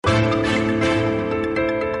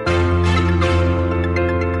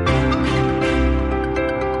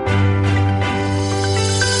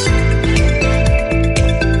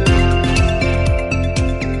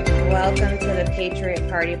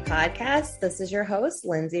podcast. This is your host,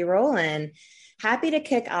 Lindsay Rowland. Happy to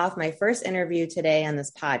kick off my first interview today on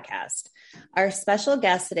this podcast. Our special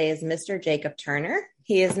guest today is Mr. Jacob Turner.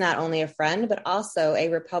 He is not only a friend, but also a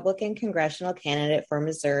Republican congressional candidate for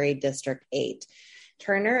Missouri District 8.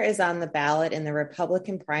 Turner is on the ballot in the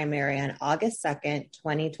Republican primary on August 2nd,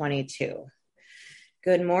 2022.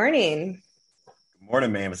 Good morning. Good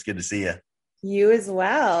morning, ma'am. It's good to see you. You as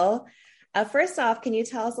well. First off, can you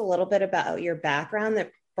tell us a little bit about your background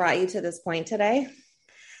that brought you to this point today?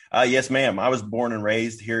 Yes, ma'am. I was born and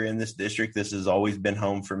raised here in this district. This has always been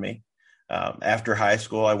home for me. After high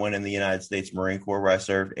school, I went in the United States Marine Corps, where I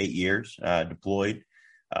served 8 years, deployed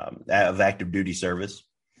of active duty service.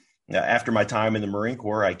 After my time in the Marine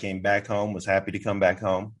Corps, I came back home, was happy to come back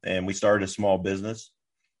home, and we started a small business.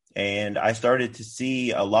 And I started to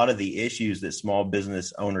see a lot of the issues that small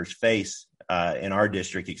business owners face in our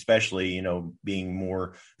district, especially, being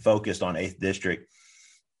more focused on 8th District.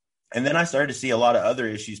 And then I started to see a lot of other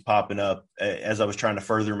issues popping up as I was trying to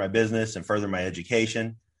further my business and further my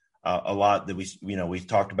education. A lot that we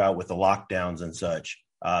talked about with the lockdowns and such,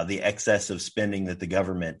 the excessive spending that the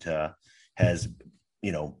government has,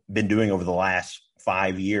 been doing over the last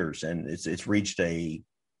 5 years. And it's reached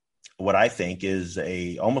what I think is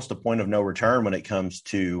almost a point of no return when it comes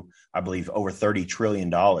to, I believe, over $30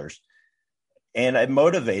 trillion. And it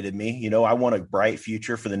motivated me. I want a bright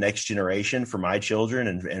future for the next generation, for my children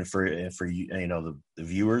and for the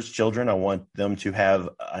viewers' children. I want them to have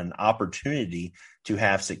an opportunity to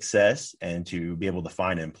have success and to be able to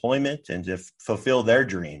find employment and to fulfill their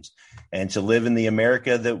dreams and to live in the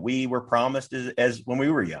America that we were promised as when we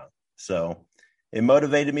were young. So it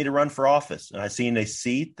motivated me to run for office. And I seen a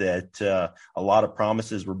seat that a lot of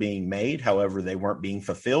promises were being made. However, they weren't being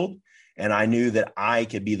fulfilled. And I knew that I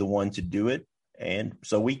could be the one to do it. And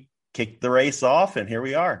so we kicked the race off, and here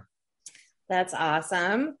we are. That's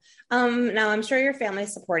awesome. Now, I'm sure your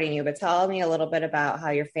family's supporting you, but tell me a little bit about how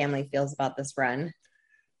your family feels about this run.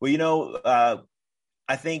 Well,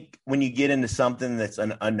 I think when you get into something that's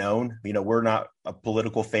an unknown, we're not a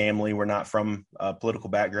political family. We're not from a political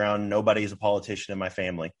background. Nobody's a politician in my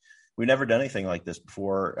family. We've never done anything like this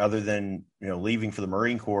before, other than, leaving for the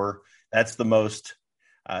Marine Corps. That's the most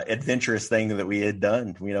adventurous thing that we had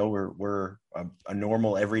done. We're a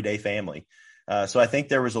normal everyday family. So I think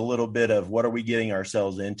there was a little bit of what are we getting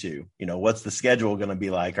ourselves into? What's the schedule going to be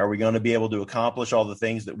like? Are we going to be able to accomplish all the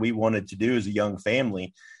things that we wanted to do as a young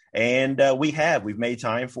family? And we've made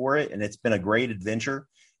time for it, and it's been a great adventure.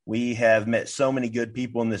 We have met so many good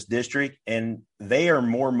people in this district, and they are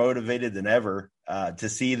more motivated than ever to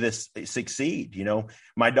see this succeed.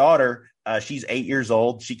 My daughter, she's 8 years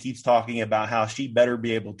old. She keeps talking about how she better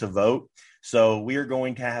be able to vote. So we are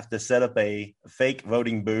going to have to set up a fake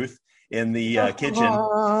voting booth in the kitchen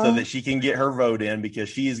so that she can get her vote in, because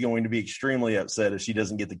she is going to be extremely upset if she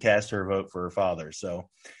doesn't get to cast her vote for her father. So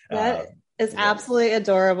that is absolutely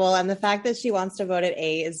adorable. And the fact that she wants to vote at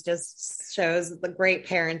 8 just shows the great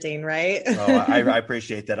parenting, right? I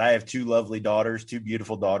appreciate that. I have two lovely daughters, two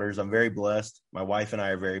beautiful daughters. I'm very blessed. My wife and I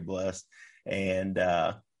are very blessed. And,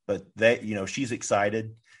 but that, she's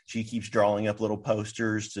excited. She keeps drawing up little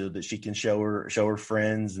posters so that she can show her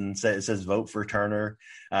friends, and it says vote for Turner.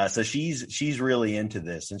 So she's really into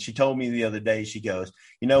this. And she told me the other day, she goes,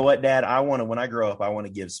 "You know what, Dad, when I grow up, I want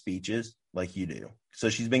to give speeches like you do." So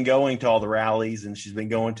she's been going to all the rallies, and she's been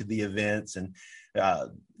going to the events. And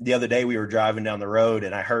the other day we were driving down the road,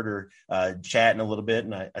 and I heard her chatting a little bit,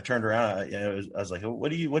 and I turned around. I was like,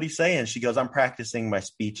 "What are you saying?" She goes, "I'm practicing my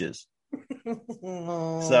speeches."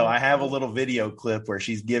 So I have a little video clip where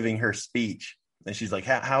she's giving her speech, and she's like,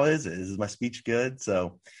 how is it? Is my speech good?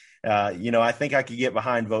 So, I think I could get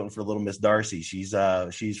behind voting for little Miss Darcy. She's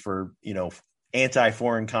for,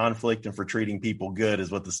 anti-foreign conflict and for treating people good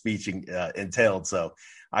is what the speech entailed. So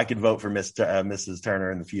I could vote for Mrs.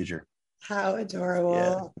 Turner in the future. How adorable.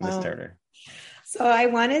 Yeah, Miss Turner. So I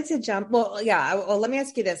wanted to jump. Well, let me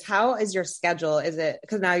ask you this. How is your schedule? Is it,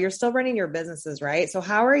 because now you're still running your businesses, right? So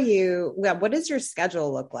what does your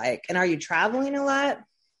schedule look like? And are you traveling a lot?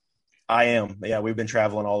 I am. Yeah, we've been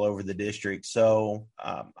traveling all over the district. So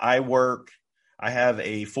I have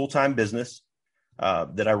a full-time business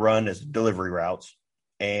that I run as delivery routes,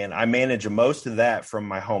 and I manage most of that from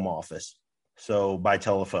my home office. So by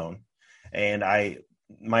telephone. And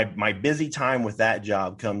my busy time with that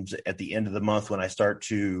job comes at the end of the month when I start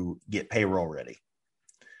to get payroll ready.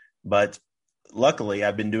 But luckily,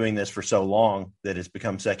 I've been doing this for so long that it's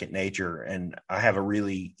become second nature, and I have a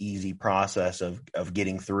really easy process of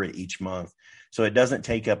getting through it each month. So it doesn't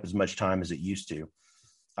take up as much time as it used to.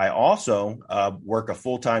 I also work a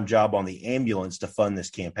full-time job on the ambulance to fund this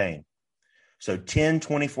campaign. So 10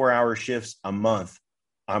 24-hour shifts a month,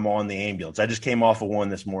 I'm on the ambulance. I just came off of one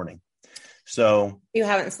this morning. So you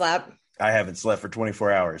haven't slept? I haven't slept for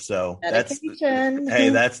 24 hours. So dedication.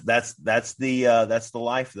 that's the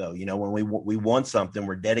life though. You know, when we want something,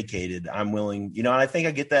 we're dedicated. I'm willing, you know, and I think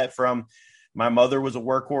I get that from my mother. Was a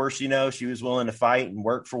workhorse. You know, she was willing to fight and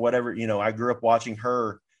work for whatever, you know. I grew up watching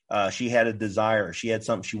her. She had a desire. She had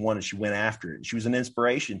something she wanted. She went after it. She was an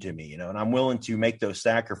inspiration to me, you know, and I'm willing to make those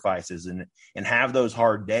sacrifices and have those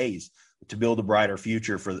hard days to build a brighter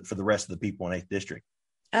future for the rest of the people in 8th District.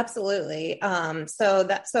 Absolutely. So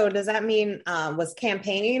does that mean,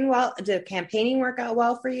 did campaigning work out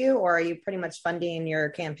well for you, or are you pretty much funding your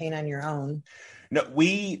campaign on your own? No,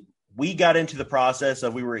 we got into the process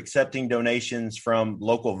of, we were accepting donations from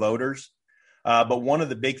local voters. But one of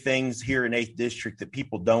the big things here in 8th District that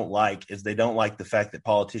people don't like is they don't like the fact that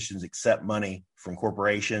politicians accept money from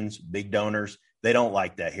corporations, big donors. They don't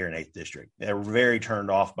like that here in 8th District. They're very turned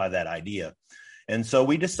off by that idea. And so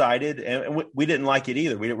we decided, and we didn't like it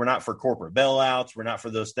either. We're not for corporate bailouts. We're not for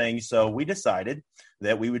those things. So we decided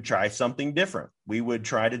that we would try something different. We would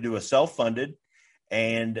try to do a self-funded,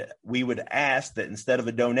 and we would ask that instead of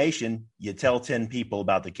a donation, you tell 10 people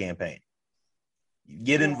about the campaign.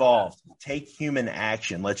 Get involved, take human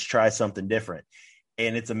action. Let's try something different.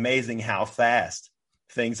 And it's amazing how fast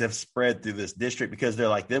things have spread through this district, because they're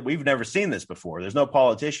like, we've never seen this before. There's no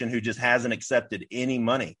politician who just hasn't accepted any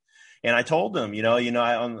money. And I told them,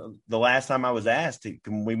 on the last time I was asked,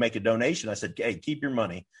 can we make a donation? I said, hey, keep your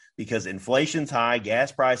money, because inflation's high.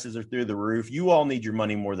 Gas prices are through the roof. You all need your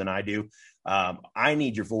money more than I do. I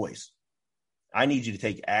need your voice. I need you to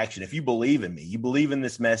take action. If you believe in me, you believe in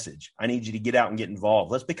this message, I need you to get out and get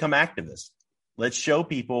involved. Let's become activists. Let's show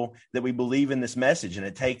people that we believe in this message. And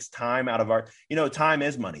it takes time out of time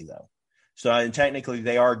is money though. So and technically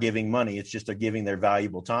they are giving money. It's just they're giving their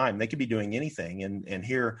valuable time. They could be doing anything. And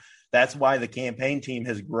here, that's why the campaign team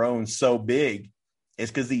has grown so big. It's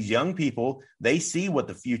because these young people, they see what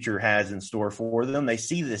the future has in store for them. They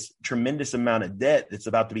see this tremendous amount of debt that's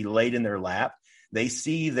about to be laid in their lap. They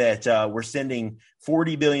see that we're sending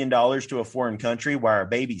 $40 billion to a foreign country where our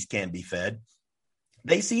babies can't be fed.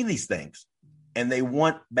 They see these things and they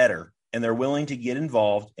want better, and they're willing to get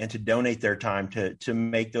involved and to donate their time to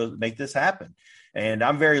make this happen. And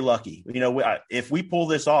I'm very lucky. If we pull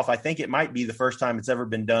this off, I think it might be the first time it's ever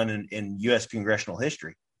been done in U.S. congressional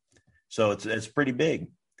history. So it's pretty big.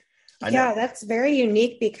 Yeah, that's very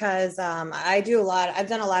unique, because I've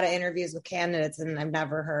done a lot of interviews with candidates, and I've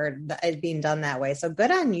never heard it being done that way. So good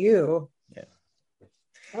on you. Yeah.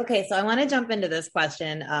 Okay, so I want to jump into this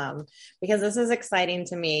question because this is exciting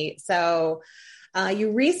to me. So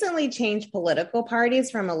you recently changed political parties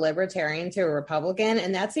from a libertarian to a Republican,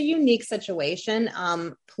 and that's a unique situation.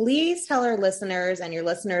 Please tell our listeners and your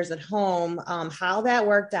listeners at home how that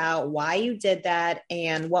worked out, why you did that,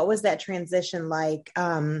 and what was that transition like?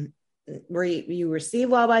 Were you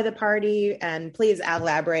received well by the party? And please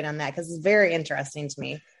elaborate on that, because it's very interesting to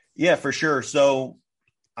me. Yeah, for sure. So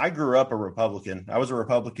I grew up a Republican. I was a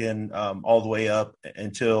Republican all the way up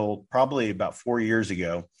until probably about 4 years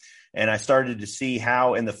ago. And I started to see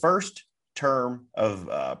how in the first term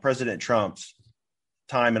of President Trump's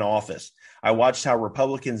time in office, I watched how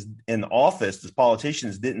Republicans in office, the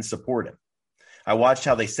politicians, didn't support him. I watched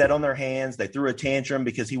how they sat on their hands. They threw a tantrum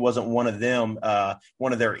because he wasn't one of them,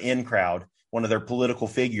 one of their in crowd, one of their political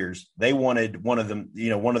figures. They wanted one of them,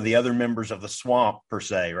 one of the other members of the swamp per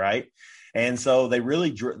se, right? And so they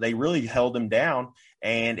really held him down,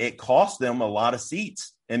 and it cost them a lot of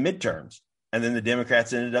seats in midterms. And then the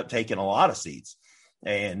Democrats ended up taking a lot of seats.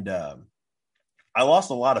 And I lost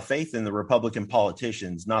a lot of faith in the Republican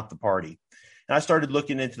politicians, not the party. And I started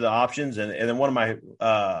looking into the options. And then one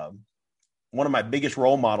of my biggest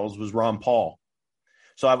role models was Ron Paul.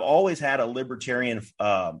 So I've always had a libertarian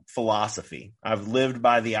philosophy. I've lived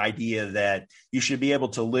by the idea that you should be able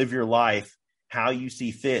to live your life how you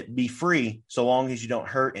see fit, be free, so long as you don't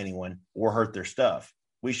hurt anyone or hurt their stuff.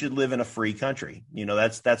 We should live in a free country.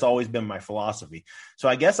 That's always been my philosophy. So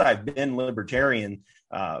I guess I've been libertarian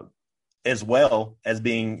as well as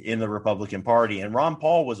being in the Republican Party. And Ron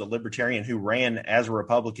Paul was a libertarian who ran as a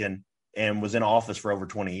Republican and was in office for over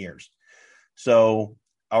 20 years. So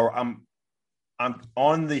I'm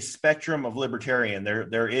on the spectrum of libertarian.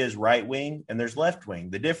 There is right wing and there's left wing.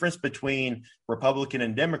 The difference between Republican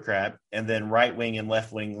and Democrat, and then right wing and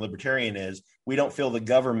left wing libertarian, is we don't feel the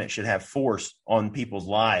government should have force on people's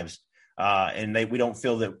lives, and we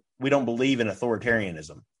don't believe in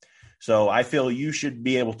authoritarianism. So I feel you should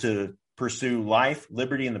be able to pursue life,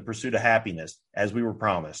 liberty, and the pursuit of happiness as we were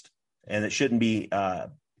promised, and it shouldn't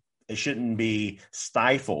be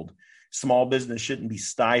stifled Small business shouldn't be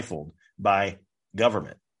stifled by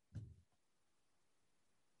government.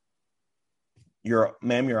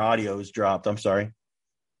 Ma'am, your audio is dropped. I'm sorry.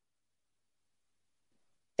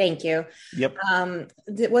 Thank you. Yep.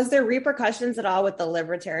 Was there repercussions at all with the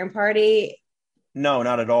Libertarian Party? No,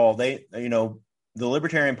 not at all. The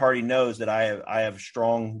Libertarian Party knows that I have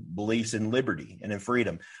strong beliefs in liberty and in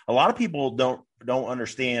freedom. A lot of people don't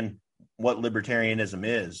understand what libertarianism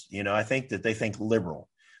is. I think that they think liberal.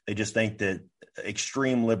 They just think that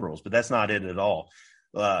extreme liberals, but that's not it at all.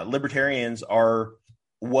 Libertarians are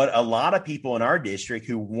what a lot of people in our district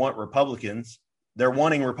who want Republicans, they're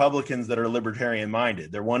wanting Republicans that are libertarian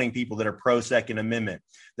minded. They're wanting people that are pro Second Amendment,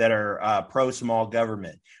 that are pro small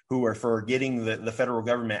government, who are for getting the federal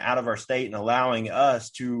government out of our state and allowing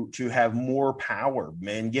us to have more power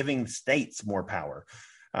and giving states more power.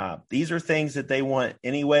 These are things that they want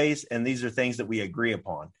anyways, and these are things that we agree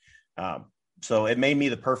upon. So it made me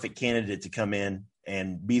the perfect candidate to come in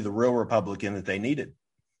and be the real Republican that they needed.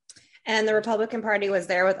 And the Republican Party was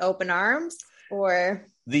there with open arms, or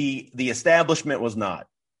the establishment was not.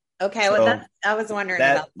 Okay, well, I was wondering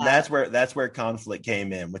about that. That's where conflict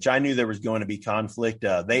came in, which I knew there was going to be conflict.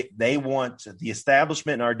 They want the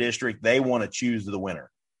establishment in our district. They want to choose the winner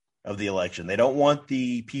of the election. They don't want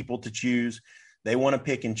the people to choose. They want to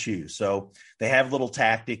pick and choose. So they have little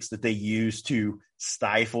tactics that they use to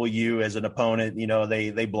stifle you as an opponent.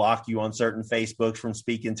 They block you on certain Facebooks from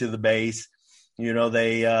speaking to the base.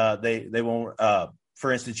 They won't.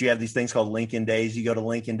 For instance, you have these things called Lincoln Days. You go to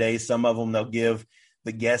Lincoln Days. Some of them, they'll give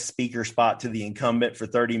the guest speaker spot to the incumbent for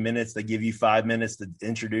 30 minutes. They give you 5 minutes to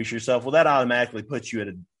introduce yourself. Well, that automatically puts you at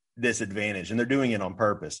a disadvantage, and they're doing it on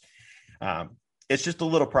purpose. It's just a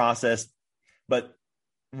little process, but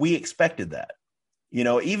we expected that.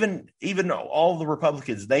 Even all the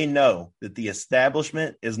Republicans, they know that the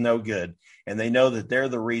establishment is no good, and they know that they're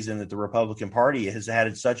the reason that the Republican Party has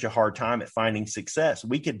had such a hard time at finding success.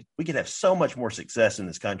 We could have so much more success in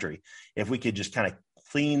this country if we could just kind of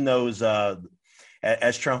clean those,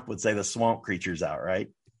 as Trump would say, the swamp creatures out, right?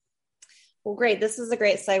 Well, great. This is a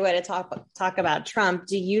great segue to talk about Trump.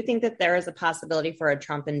 Do you think that there is a possibility for a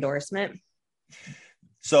Trump endorsement?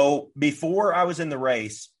 So before I was in the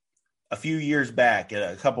race, a few years back,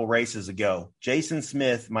 a couple races ago, Jason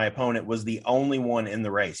Smith, my opponent, was the only one in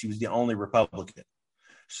the race. He was the only Republican.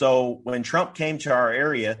 So when Trump came to our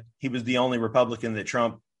area, he was the only Republican that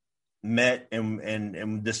Trump met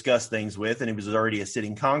and discussed things with, and he was already a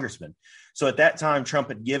sitting congressman. So at that time, Trump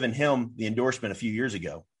had given him the endorsement a few years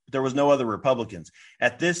ago. But there was no other Republicans.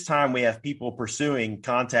 At this time, we have people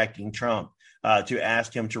contacting Trump to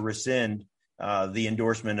ask him to rescind the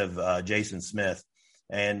endorsement of Jason Smith.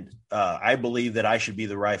 And I believe that I should be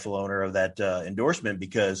the rightful owner of that endorsement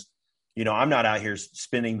because, I'm not out here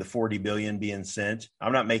spending the $40 billion being sent.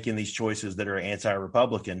 I'm not making these choices that are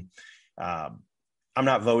anti-Republican. I'm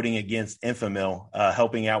not voting against Enfamil,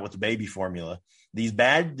 helping out with the baby formula. These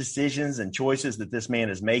bad decisions and choices that this man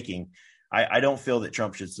is making, I don't feel that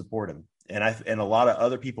Trump should support him. And a lot of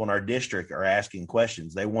other people in our district are asking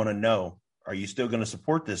questions. They want to know, are you still going to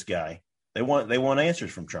support this guy? They want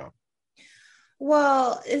answers from Trump.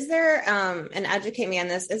 Well, is there, and educate me on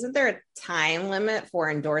this, isn't there a time limit for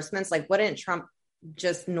endorsements? Like, wouldn't Trump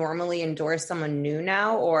just normally endorse someone new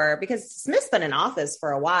now? Or because Smith's been in office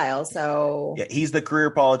for a while, so. Yeah, he's the career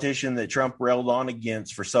politician that Trump railed on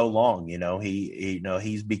against for so long. He's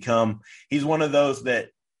one of those that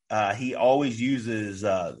he always uses,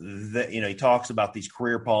 he talks about these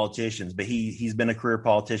career politicians, but he's been a career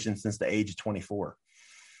politician since the age of 24.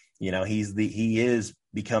 He is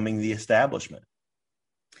becoming the establishment.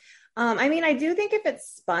 I do think if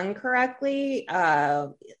it's spun correctly,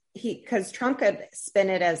 because Trump could spin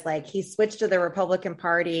it as like he switched to the Republican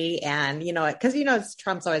Party, and because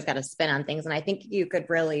Trump's always got to spin on things, and I think it could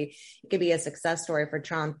be a success story for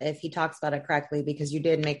Trump if he talks about it correctly, because you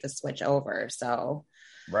did make the switch over. So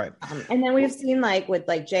right. And then we've seen with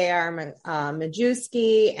J.R.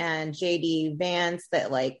 Majewski and J.D. Vance that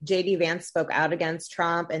J.D. Vance spoke out against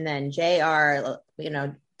Trump, and then J.R.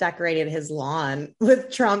 decorated his lawn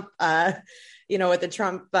with Trump, with the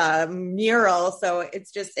Trump mural. So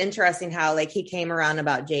it's just interesting how he came around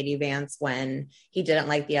about J.D. Vance when he didn't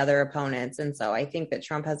like the other opponents. And so I think that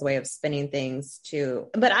Trump has a way of spinning things too.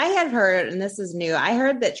 But I had heard, and this is new, I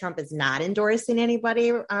heard that Trump is not endorsing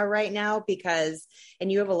anybody right now because,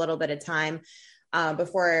 and you have a little bit of time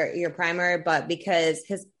before your primary, but because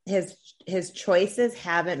his choices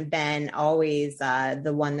haven't been always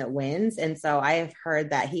the one that wins. And so I have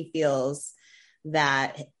heard that he feels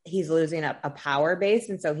that he's losing a power base.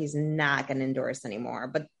 And so he's not going to endorse anymore.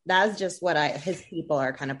 But that's just what his people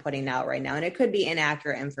are kind of putting out right now. And it could be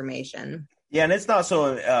inaccurate information. Yeah, and it's not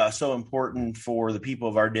so important for the people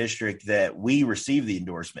of our district that we receive the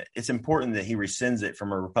endorsement. It's important that he rescinds it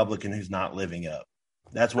from a Republican who's not living up.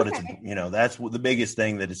 That's what that's the biggest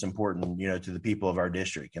thing that is important, to the people of our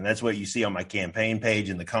district. And that's what you see on my campaign page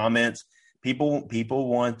in the comments. People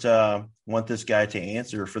want this guy to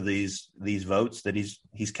answer for these votes that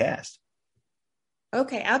he's cast.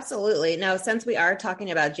 Okay, absolutely. Now, since we are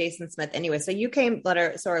talking about Jason Smith anyway, so you came,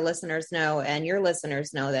 so our listeners know, and your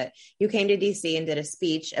listeners know, that you came to DC and did a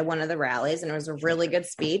speech at one of the rallies, and it was a really good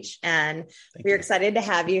speech. And we're excited to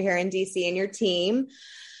have you here in DC and your team.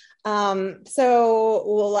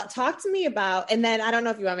 So talk to me about, and then I don't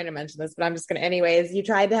know if you want me to mention this, but I'm just going to, anyways, you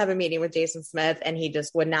tried to have a meeting with Jason Smith and he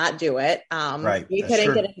just would not do it. Right. We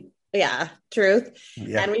couldn't get it. Yeah, truth.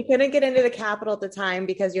 Yeah. And we couldn't get into the Capitol at the time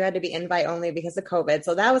because you had to be invite only because of COVID.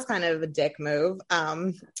 So that was kind of a dick move.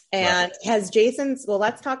 Right.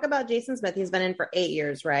 Let's talk about Jason Smith. He's been in for 8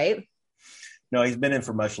 years, right? No, he's been in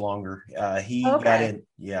for much longer. Got in.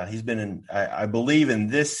 Yeah, he's been in, I believe, in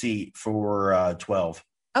this seat for 12.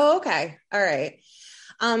 Oh, okay. All right.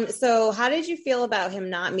 So how did you feel about him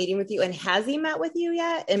not meeting with you? And has he met with you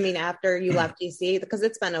yet? I mean, after you left DC, because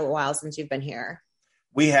it's been a while since you've been here.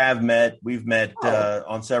 We have met. We've met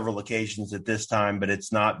on several occasions at this time, but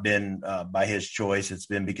it's not been by his choice. It's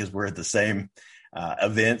been because we're at the same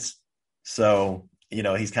events. So,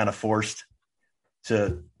 he's kind of forced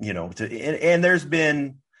to, and there's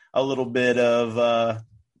been a little bit of,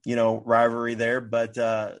 rivalry there,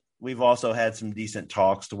 but we've also had some decent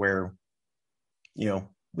talks to where,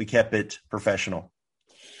 we kept it professional.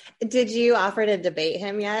 Did you offer to debate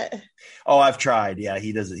him yet? Oh, I've tried. Yeah,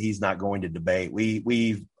 he's not going to debate.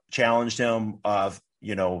 We've challenged him,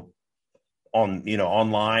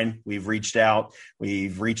 online. We've reached out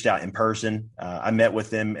in person. I met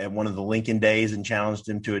with him at one of the Lincoln days and challenged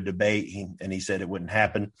him to a debate. He said it wouldn't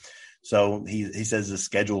happen. So he says his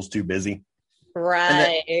schedule's too busy.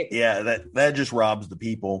 Right. That just robs the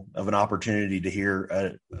people of an opportunity to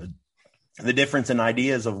hear the difference in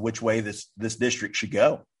ideas of which way this district should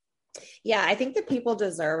go. Yeah, I think that people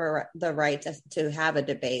deserve the right to have a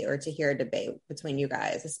debate or to hear a debate between you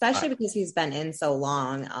guys, especially because he's been in so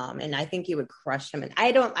long. And I think you would crush him. And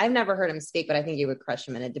I've never heard him speak, but I think you would crush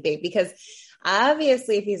him in a debate because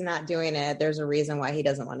obviously if he's not doing it, there's a reason why he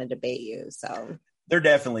doesn't want to debate you. So there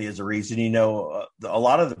definitely is a reason. A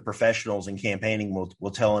lot of the professionals in campaigning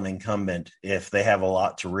will tell an incumbent if they have a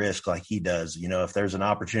lot to risk, like he does. If there's an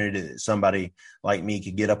opportunity that somebody like me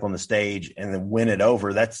could get up on the stage and then win it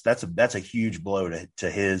over, that's a huge blow to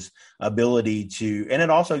his ability to, and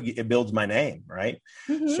it builds my name, right?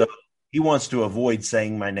 Mm-hmm. So he wants to avoid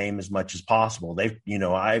saying my name as much as possible.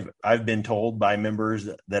 I've been told by members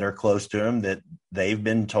that are close to him that they've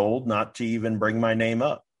been told not to even bring my name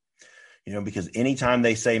up. Because anytime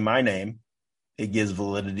they say my name, it gives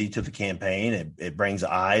validity to the campaign. It brings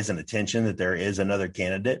eyes and attention that there is another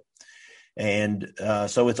candidate. And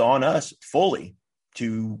so it's on us fully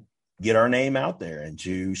to get our name out there and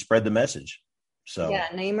to spread the message. So yeah,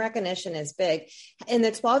 name recognition is big. In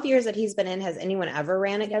the 12 years that he's been in, has anyone ever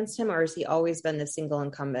ran against him, or has he always been the single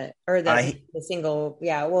incumbent or the single?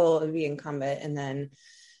 Yeah, well, it would be incumbent. And then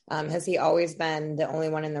has he always been the only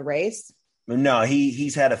one in the race? No,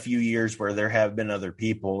 he's had a few years where there have been other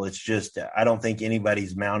people. It's just, I don't think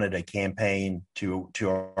anybody's mounted a campaign to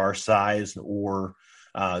our size or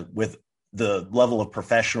with the level of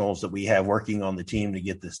professionals that we have working on the team to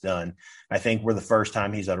get this done. I think we're the first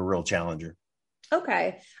time he's had a real challenger.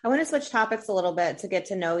 Okay. I want to switch topics a little bit to get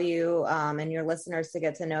to know you and your listeners to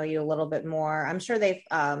get to know you a little bit more. I'm sure they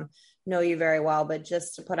know you very well, but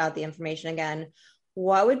just to put out the information again,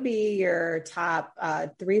 what would be your top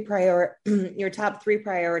three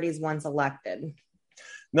priorities once elected?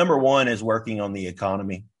 Number one is working on the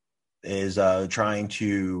economy, is trying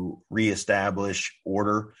to reestablish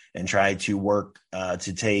order and try to work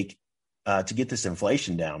to get this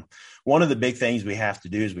inflation down. One of the big things we have to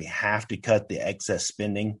do is we have to cut the excess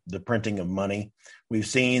spending, the printing of money. We've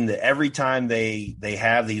seen that every time they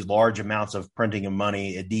have these large amounts of printing of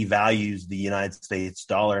money, it devalues the United States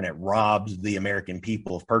dollar and it robs the American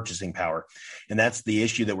people of purchasing power. And that's the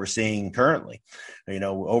issue that we're seeing currently.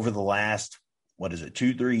 Over the last,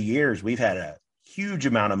 2-3 years, we've had a huge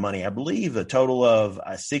amount of money. I believe a total of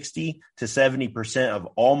 60 to 70% of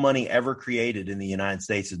all money ever created in the United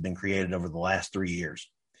States has been created over the last 3 years.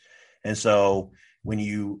 And so when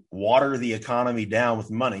you water the economy down with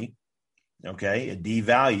money, okay, it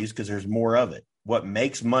devalues because there's more of it. what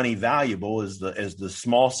makes money valuable is the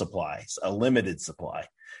small supplies, a limited supply.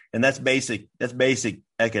 And that's basic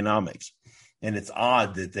economics. And it's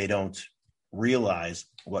odd that they don't realize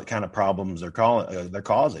what kind of problems they're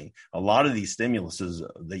causing. A lot of these stimuluses,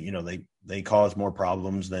 they cause more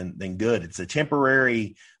problems than good. It's a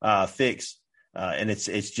temporary fix, and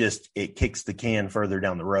it kicks the can further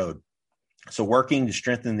down the road. So working to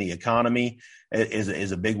strengthen the economy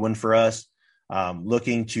is a big one for us.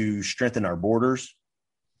 Looking to strengthen our borders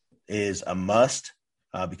is a must,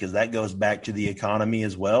 because that goes back to the economy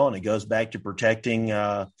as well, and it goes back to protecting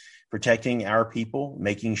our people,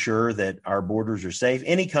 making sure that our borders are safe.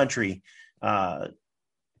 Any country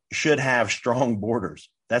should have strong borders.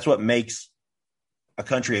 That's what makes a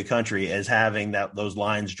country, as having those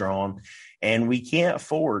lines drawn. And we can't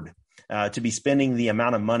afford to be spending the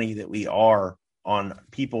amount of money that we are on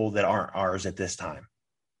people that aren't ours at this time.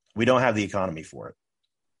 We don't have the economy for it.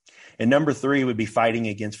 And number 3 would be fighting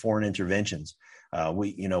against foreign interventions.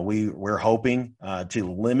 We're hoping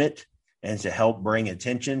to limit and to help bring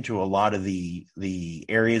attention to a lot of the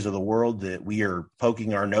areas of the world that we are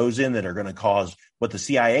poking our nose in that are going to cause what the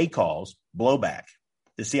CIA calls blowback.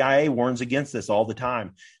 The CIA warns against this all the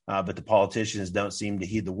time, but the politicians don't seem to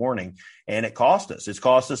heed the warning. And it cost us. It's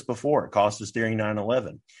cost us before. It cost us during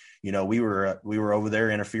 9/11. We were over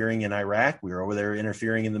there interfering in Iraq. We were over there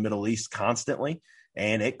interfering in the Middle East constantly,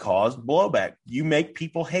 and it caused blowback. You make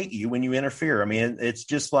people hate you when you interfere. I mean, it's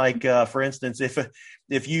just like, for instance, if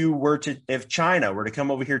China were to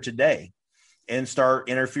come over here today and start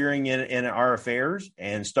interfering in our affairs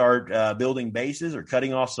and start building bases or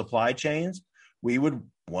cutting off supply chains, we would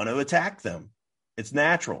want to attack them. It's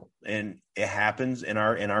natural, and it happens in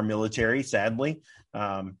our military, sadly.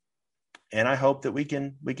 And I hope that we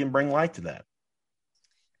can bring light to that.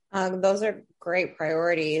 Those are great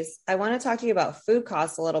priorities. I want to talk to you about food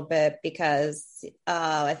costs a little bit, because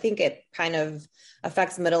I think it kind of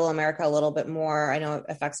affects Middle America a little bit more. I know it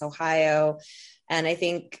affects Ohio, and I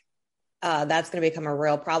think that's going to become a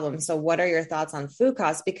real problem. So what are your thoughts on food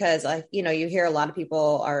costs? Because, you hear a lot of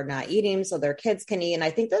people are not eating so their kids can eat. And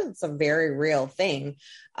I think that's a very real thing.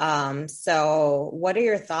 So what are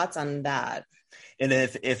your thoughts on that? And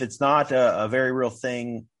if it's not a very real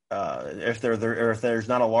thing, if there's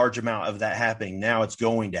not a large amount of that happening now, it's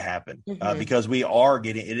going to happen, because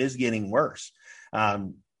it is getting worse.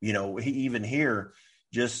 Even here,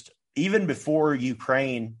 even before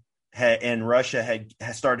Ukraine and Russia had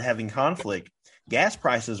started having conflict, gas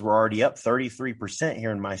prices were already up 33%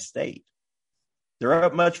 here in my state. They're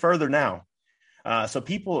up much further now. So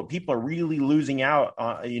people are really losing out,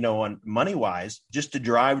 on money wise, just to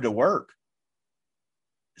drive to work.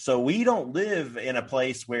 So we don't live in a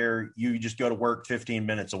place where you just go to work 15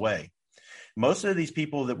 minutes away. Most of these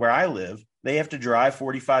people where I live, they have to drive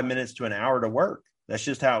 45 minutes to an hour to work. That's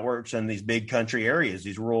just how it works in these big country areas,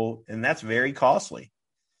 these rural, and that's very costly.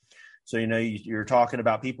 So, you're talking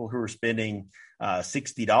about people who are spending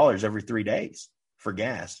 $60 every 3 days for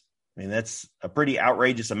gas. I mean, that's a pretty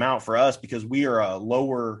outrageous amount for us, because we are a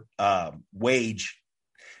lower wage.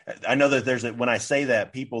 I know that when I say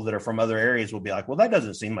that, people that are from other areas will be like, well, that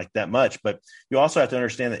doesn't seem like that much. But you also have to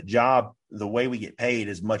understand that the way we get paid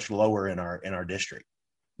is much lower in our district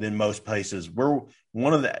than most places.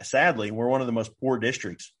 Sadly, we're one of the most poor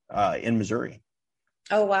districts in Missouri.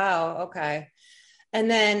 Oh, wow. Okay. And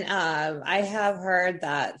then I have heard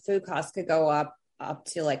that food costs could go up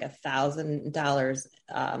to like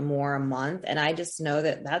 $1,000 more a month. And I just know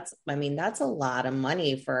that's a lot of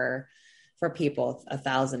money for people,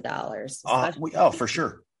 $1,000. For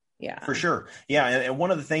sure. Yeah, for sure. Yeah. And one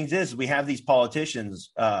of the things is we have these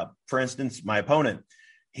politicians, for instance, my opponent,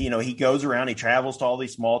 he goes around, he travels to all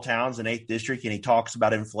these small towns in 8th district, and he talks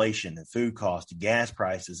about inflation and food costs, gas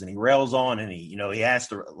prices, and he rails on, and he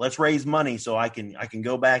asks, let's raise money so I can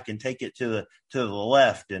go back and take it to the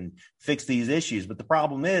left and fix these issues. But the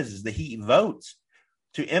problem is that he votes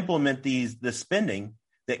to implement the spending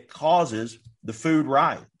that causes the food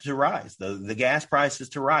to rise, the gas prices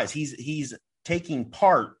to rise. He's taking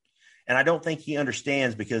part, and I don't think he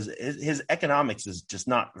understands, because his economics is just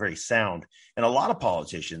not very sound. And a lot of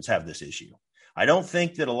politicians have this issue. I don't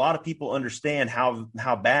think that a lot of people understand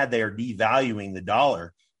how bad they are devaluing the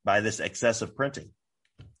dollar by this excessive printing.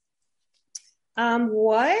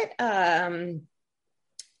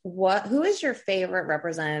 Who is your favorite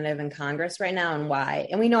representative in Congress right now, and why?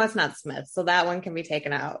 And we know it's not Smith, so that one can be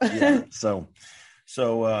taken out. Yeah. So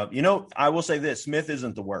I will say this: Smith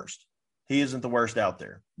isn't the worst. He isn't the worst out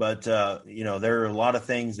there, but there are a lot of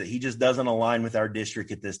things that he just doesn't align with our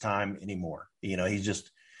district at this time anymore. He's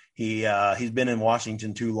been in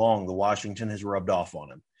Washington too long. The Washington has rubbed off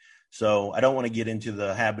on him. So I don't want to get into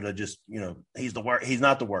the habit of just, he's the worst. He's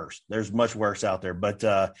not the worst. There's much worse out there, but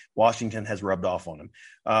Washington has rubbed off on him.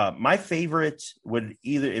 My favorite would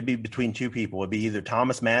it'd be between two people. It'd be either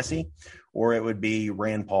Thomas Massie or it would be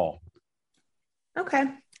Rand Paul. Okay.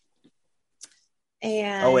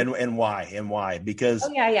 And why? Because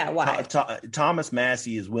why? Thomas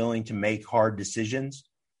Massie is willing to make hard decisions,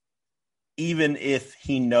 even if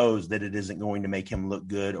he knows that it isn't going to make him look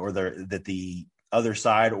good, or that the other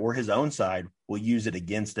side or his own side will use it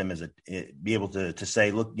against him be able to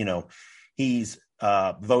say, look, he's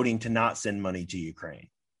voting to not send money to Ukraine.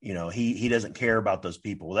 He doesn't care about those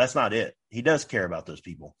people. Well, that's not it. He does care about those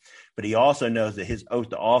people, but he also knows that his oath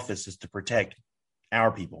to office is to protect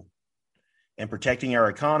our people, and protecting our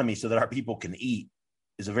economy so that our people can eat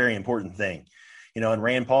is a very important thing. And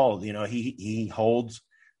Rand Paul, he holds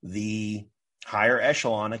the higher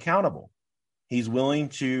echelon accountable. He's willing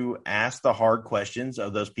to ask the hard questions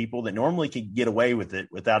of those people that normally can get away with it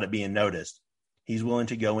without it being noticed. He's willing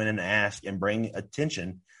to go in and ask and bring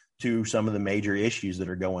attention to some of the major issues that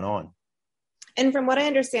are going on. And from what I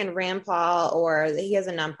understand, Rand Paul, he has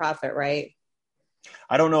a nonprofit, right?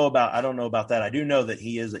 I don't know about that. I do know that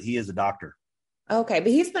he is a doctor. Okay,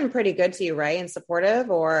 but he's been pretty good to you, right? And supportive,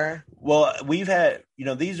 or? Well, we've had,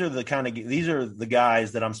 these are the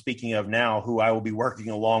guys that I'm speaking of now who I will be working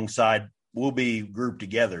alongside. We'll be grouped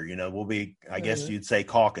together, we'll be, I guess you'd say,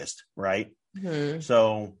 caucused, right? Mm-hmm.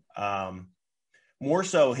 So more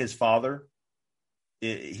so his father,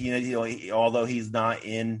 although he's not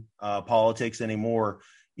in politics anymore,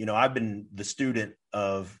 I've been the student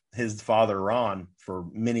of his father, Ron, for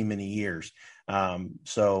many, many years.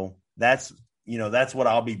 So that's what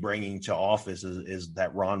I'll be bringing to office is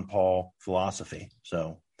that Ron Paul philosophy.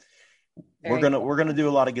 So we're going to do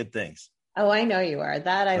a lot of good things. Oh, I know you are.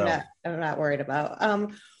 That I'm not worried about.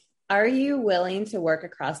 Are you willing to work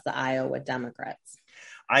across the aisle with Democrats?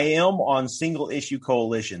 I am on single issue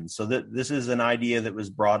coalitions. So this is an idea that was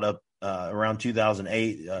brought up around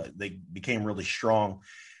 2008. They became really strong.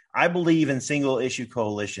 I believe in single issue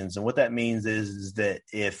coalitions. And what that means is that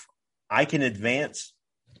if I can advance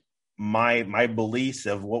my beliefs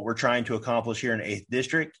of what we're trying to accomplish here in 8th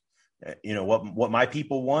District, what my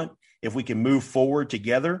people want, if we can move forward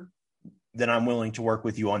together, then I'm willing to work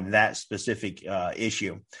with you on that specific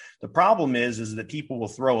issue. The problem is that people will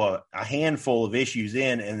throw a handful of issues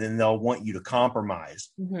in, and then they'll want you to compromise.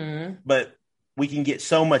 Mm-hmm. But we can get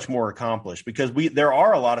so much more accomplished because there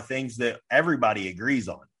are a lot of things that everybody agrees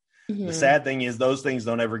on. Mm-hmm. The sad thing is those things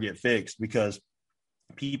don't ever get fixed because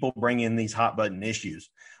people bring in these hot button issues.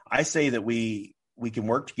 I say that we can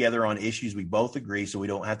work together on issues we both agree, so we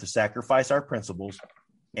don't have to sacrifice our principles,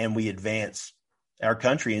 and we advance our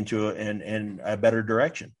country into a better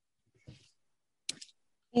direction.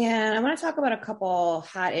 And I want to talk about a couple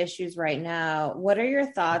hot issues right now. What are your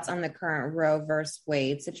thoughts on the current Roe versus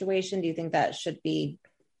Wade situation? Do you think that should be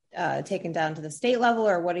taken down to the state level,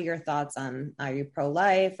 or what are your thoughts on? Are you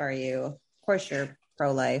pro-life? Of course you're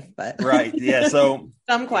pro-life, but right, yeah. So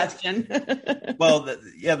dumb question. Well,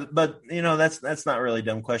 but that's not really a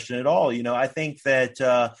dumb question at all. I think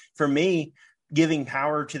that for me, giving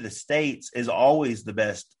power to the states is always the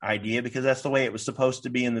best idea because that's the way it was supposed to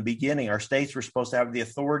be in the beginning. Our states were supposed to have the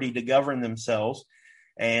authority to govern themselves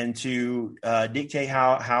and to dictate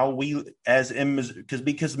how we,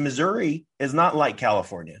 because Missouri is not like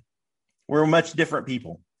California. We're much different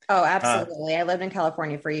people. Oh, absolutely. I lived in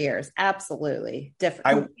California for years. Absolutely.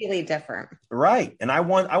 Different, completely different. Right. And I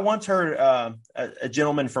once heard a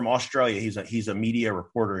gentleman from Australia, he's a media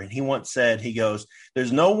reporter, and he once said, he goes,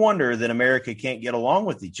 there's no wonder that America can't get along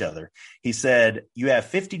with each other. He said, you have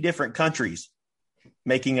 50 different countries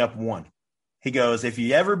making up one. He goes, if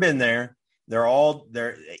you've ever been there,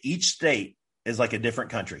 each state is like a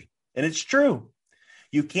different country. And it's true.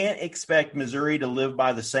 You can't expect Missouri to live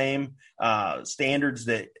by the same standards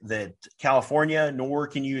that California, nor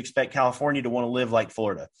can you expect California to want to live like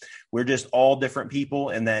Florida. We're just all different people,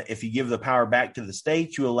 and that if you give the power back to the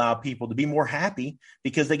states, you allow people to be more happy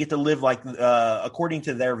because they get to live like according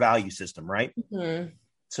to their value system, right? Mm-hmm.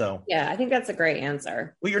 So yeah, I think that's a great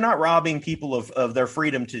answer. Well, you're not robbing people of their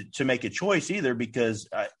freedom to make a choice either, because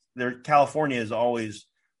California is always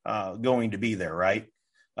going to be there, right?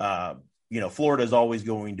 Florida is always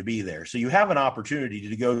going to be there. So you have an opportunity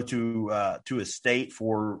to go to a state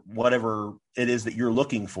for whatever it is that you're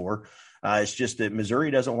looking for. It's just that Missouri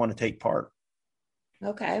doesn't want to take part.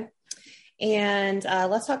 Okay. And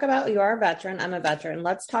let's talk about, you are a veteran. I'm a veteran.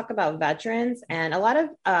 Let's talk about veterans, and a lot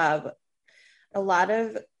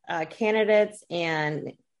of candidates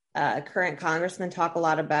and current congressmen talk a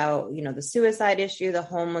lot about, the suicide issue, the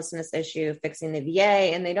homelessness issue, fixing the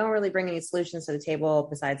VA, and they don't really bring any solutions to the table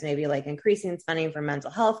besides maybe like increasing funding for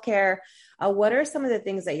mental health care. What are some of the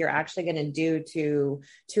things that you're actually going to do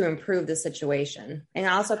to improve the situation? And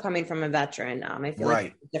also coming from a veteran, I feel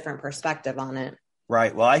like a different perspective on it.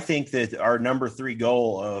 Right. Well, I think that our number 3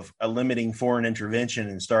 goal of limiting foreign intervention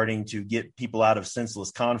and starting to get people out of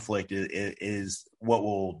senseless conflict is what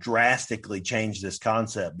will drastically change this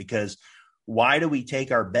concept. Because why do we take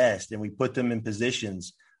our best and we put them in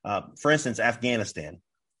positions? For instance, Afghanistan.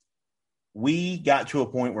 We got to a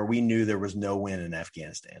point where we knew there was no win in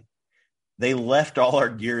Afghanistan. They left all our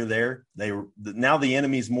gear there. Now the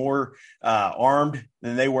enemy's more armed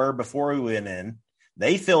than they were before we went in.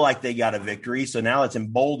 They feel like they got a victory, so now it's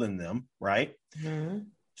emboldened them, right? Mm-hmm.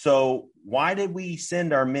 So why did we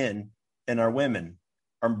send our men and our women,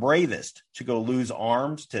 our bravest, to go lose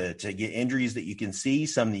arms, to get injuries that you can see,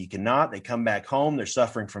 some that you cannot? They come back home, they're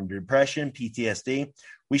suffering from depression, PTSD.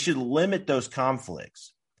 We should limit those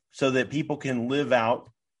conflicts so that people can live out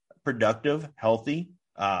productive, healthy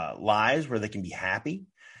lives where they can be happy.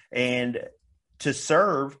 And to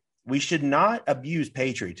serve, we should not abuse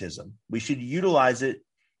patriotism. We should utilize it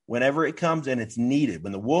whenever it comes and it's needed.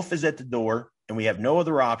 When the wolf is at the door and we have no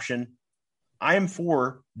other option, I am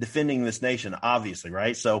for defending this nation, obviously,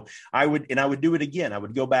 right? So I would do it again. I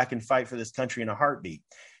would go back and fight for this country in a heartbeat.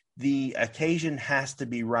 The occasion has to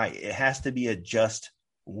be right. It has to be a just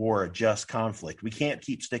war, a just conflict. We can't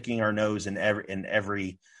keep sticking our nose in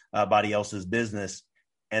everybody else's business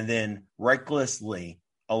and then recklessly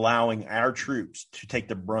allowing our troops to take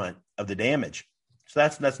the brunt of the damage. So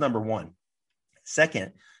that's number 1.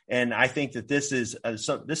 Second, and I think that this is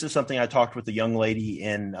something I talked with a young lady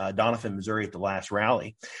in Doniphan, Missouri at the last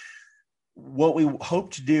rally. What we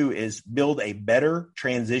hope to do is build a better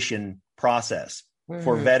transition process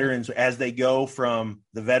for veterans as they go from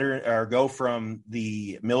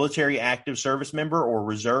the military active service member or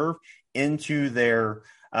reserve into their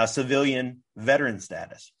civilian veteran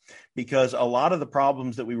status. Because a lot of the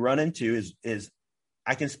problems that we run into is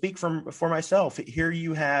I can speak for myself. Here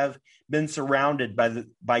you have been surrounded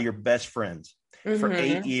by your best friends for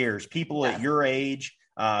 8 years, people at your age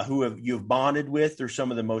you've bonded with through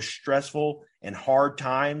some of the most stressful and hard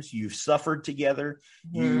times. You've suffered together.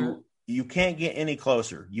 You can't get any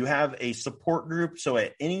closer. You have a support group. So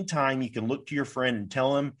at any time you can look to your friend and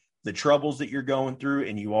tell him the troubles that you're going through,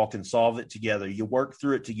 and you all can solve it together. You work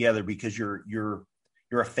through it together because you're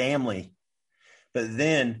a family. But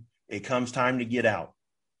then it comes time to get out.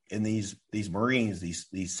 And these Marines,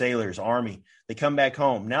 these sailors, Army, they come back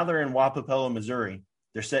home. Now they're in Wapapello, Missouri.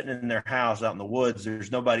 They're sitting in their house out in the woods.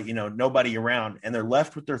 There's nobody around, and they're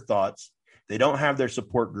left with their thoughts. They don't have their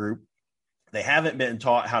support group. They haven't been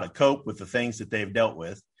taught how to cope with the things that they've dealt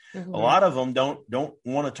with. Mm-hmm. A lot of them don't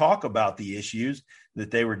want to talk about the issues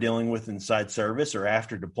that they were dealing with inside service or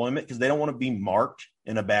after deployment because they don't want to be marked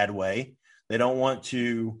in a bad way. They don't want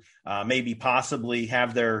to maybe possibly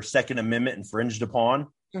have their Second Amendment infringed upon.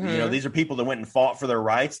 Mm-hmm. These are people that went and fought for their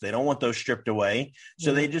rights. They don't want those stripped away.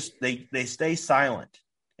 So they stay silent.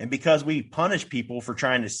 And because we punish people for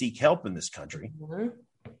trying to seek help in this country,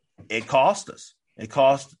 it cost us. It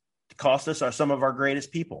cost us some of our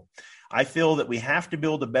greatest people. I feel that we have to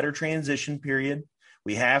build a better transition period.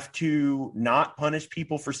 We have to not punish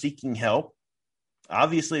people for seeking help.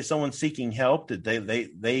 Obviously, if someone's seeking help, that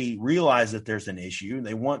they realize that there's an issue and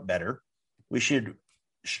they want better, we should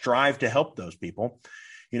strive to help those people.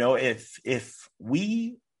 If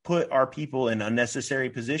we put our people in unnecessary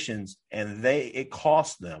positions and it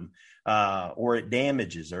costs them or it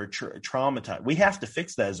damages or traumatizes, we have to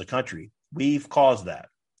fix that as a country. We've caused that.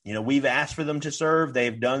 We've asked for them to serve.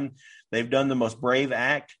 They've done the most brave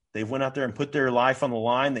act. They've went out there and put their life on the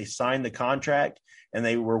line. They signed the contract and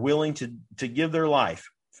they were willing to give their life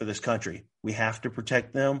for this country. We have to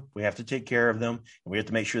protect them. We have to take care of them, and we have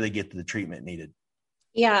to make sure they get the treatment needed.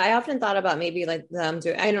 Yeah, I often thought about maybe like them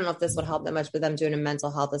doing, I don't know if this would help that much, but them doing a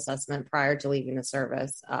mental health assessment prior to leaving the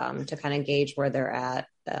service to kind of gauge where they're at.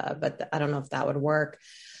 But I don't know if that would work.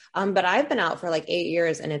 But I've been out for like 8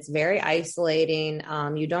 years and it's very isolating.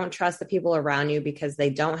 You don't trust the people around you because they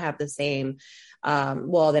don't have the same, they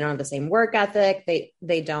don't have the same work ethic.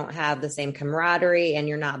 They don't have the same camaraderie, and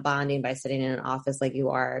you're not bonding by sitting in an office like you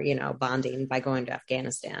are, bonding by going to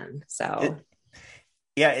Afghanistan. So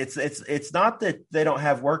it's not that they don't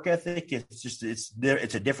have work ethic. It's just, it's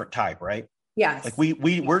a different type, right? Yes. Like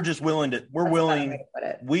we're just willing to,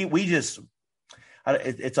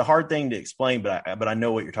 it's a hard thing to explain, but I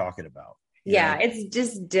know what you're talking about. Yeah, it's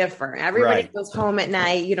just different. Everybody goes home at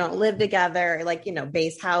night. You don't live together, like,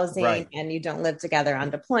 base housing, and you don't live together on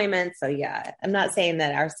deployment. So yeah, I'm not saying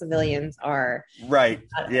that our civilians are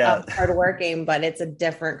hardworking, but it's a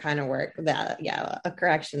different kind of work. A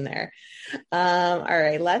correction there. All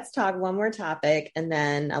right, let's talk one more topic, and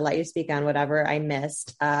then I'll let you speak on whatever I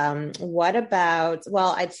missed. What about?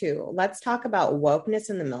 Well, let's talk about wokeness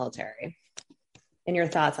in the military, and your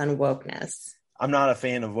thoughts on wokeness. I'm not a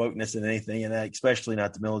fan of wokeness in anything, and especially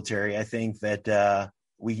not the military. I think that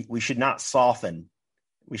we should not soften.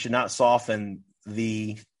 We should not soften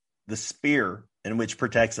the spear in which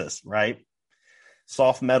protects us. Right?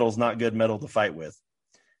 Soft metal is not good metal to fight with.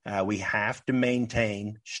 We have to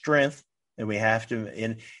maintain strength, and we have to.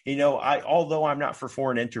 And although I'm not for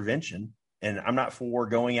foreign intervention, and I'm not for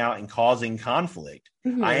going out and causing conflict,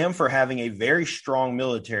 I am for having a very strong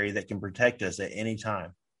military that can protect us at any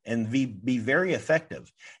time and be very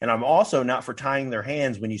effective. And I'm also not for tying their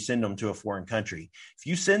hands when you send them to a foreign country. If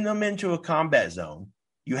you send them into a combat zone,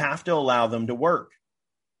 you have to allow them to work.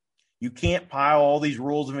 You can't pile all these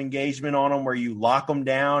rules of engagement on them where you lock them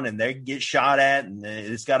down and they get shot at, and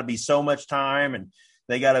it's got to be so much time, and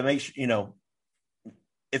they got to make sure,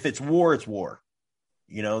 if it's war, it's war.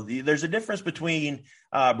 There's a difference between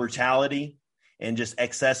brutality and just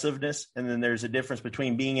excessiveness. And then there's a difference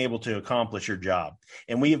between being able to accomplish your job.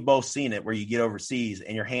 And we have both seen it where you get overseas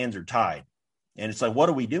and your hands are tied. And it's like, what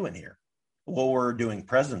are we doing here? Well, we're doing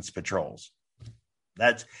presence patrols.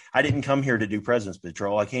 I didn't come here to do presence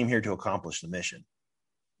patrol. I came here to accomplish the mission.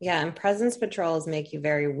 Yeah. And presence patrols make you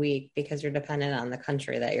very weak because you're dependent on the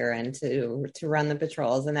country that you're in to run the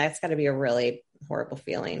patrols. And that's got to be a really horrible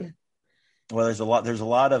feeling. Well, there's a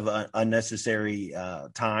lot of unnecessary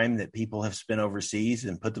time that people have spent overseas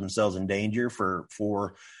and put themselves in danger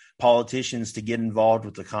for politicians to get involved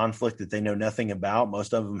with the conflict that they know nothing about.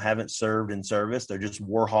 Most of them haven't served in service. They're just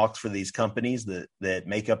war hawks for these companies that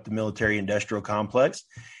make up the military industrial complex.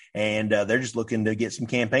 And they're just looking to get some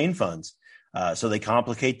campaign funds. So they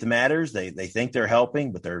complicate the matters. They think they're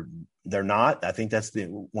helping, but they're not. I think that's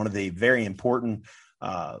one of the very important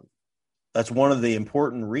That's one of the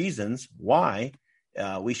important reasons why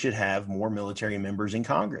we should have more military members in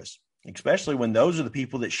Congress, especially when those are the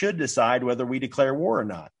people that should decide whether we declare war or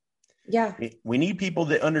not. Yeah. We need people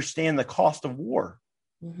that understand the cost of war.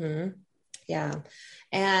 Mm-hmm. Yeah.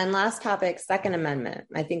 And last topic, Second Amendment.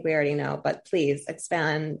 I think we already know, but please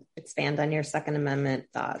expand on your Second Amendment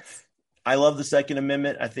thoughts. I love the Second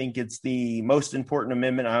Amendment. I think it's the most important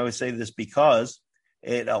amendment. I always say this because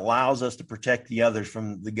it allows us to protect the others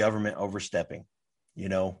from the government overstepping.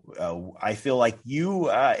 I feel like you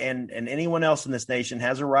and anyone else in this nation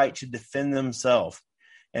has a right to defend themselves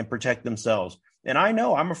and protect themselves. And I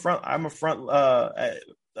know I'm a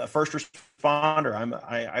first responder.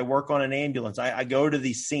 I work on an ambulance. I go to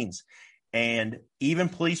these scenes, and even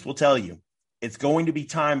police will tell you it's going to be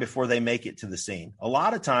time before they make it to the scene. A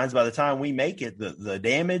lot of times, by the time we make it, the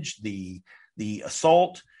damage, the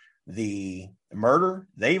assault, the murder,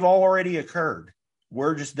 they've already occurred.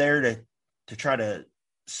 We're just there to try to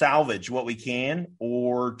salvage what we can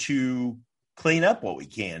or to clean up what we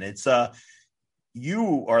can. It's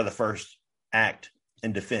you are the first act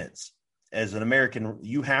in defense. As an American,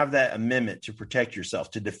 you have that amendment to protect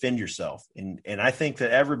yourself, to defend yourself. And I think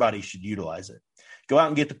that everybody should utilize it. Go out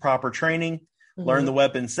and get the proper training, learn the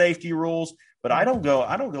weapon safety rules. But I don't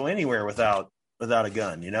go anywhere without a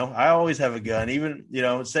gun. I always have a gun. Even,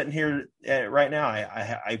 sitting here right now,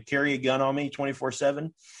 I carry a gun on me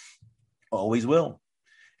 24/7. Always will.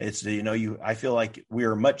 It's, I feel like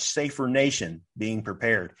we're a much safer nation being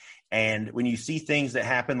prepared. And when you see things that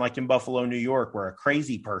happen like in Buffalo, New York, where a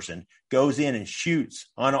crazy person goes in and shoots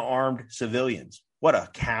unarmed civilians, what a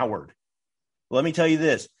coward. Let me tell you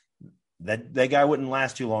this, that guy wouldn't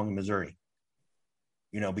last too long in Missouri,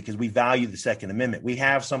 because we value the Second Amendment. We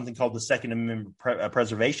have something called the Second Amendment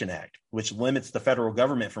Preservation Act, which limits the federal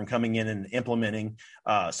government from coming in and implementing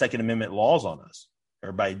Second Amendment laws on us,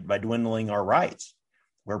 or by dwindling our rights.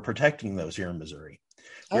 We're protecting those here in Missouri.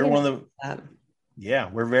 We're one of the,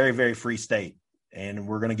 we're a very, very free state, and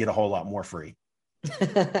we're going to get a whole lot more free.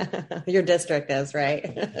 Your district is,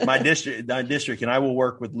 right? My district, and I will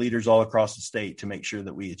work with leaders all across the state to make sure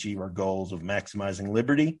that we achieve our goals of maximizing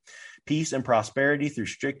liberty, peace, and prosperity through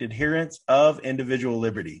strict adherence of individual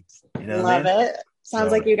liberty. Love it.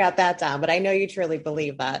 Sounds like you got that down, but I know you truly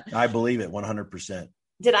believe that. I believe it 100%.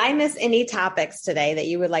 Did I miss any topics today that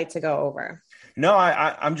you would like to go over? No,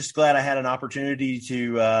 I'm just glad I had an opportunity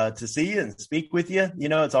to see you and speak with you.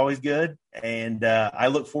 It's always good. And I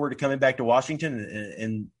look forward to coming back to Washington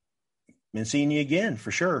and and seeing you again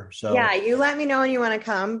for sure. So yeah, you let me know when you want to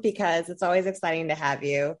come because it's always exciting to have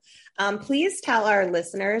you. Please tell our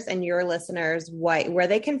listeners and your listeners where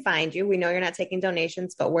they can find you. We know you're not taking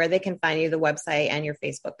donations, but where they can find you, the website and your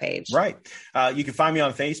Facebook page. Right. You can find me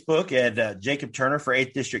on Facebook at Jacob Turner for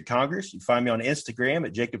 8th District Congress. You can find me on Instagram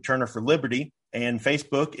at Jacob Turner for Liberty, and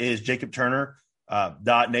Facebook is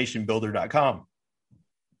jacobturner.nationbuilder.com.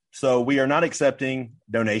 So we are not accepting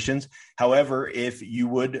donations. However, if you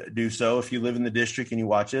would do so, if you live in the district and you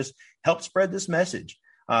watch this, help spread this message.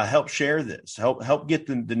 Help share this. Help get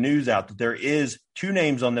the news out that there is 2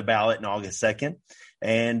 names on the ballot on August 2nd.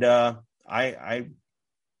 And I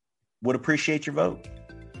would appreciate your vote.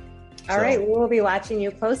 All right. We will be watching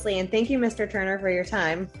you closely. And thank you, Mr. Turner, for your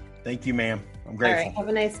time. Thank you, ma'am. I'm grateful. All right. Have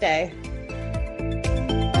a nice day.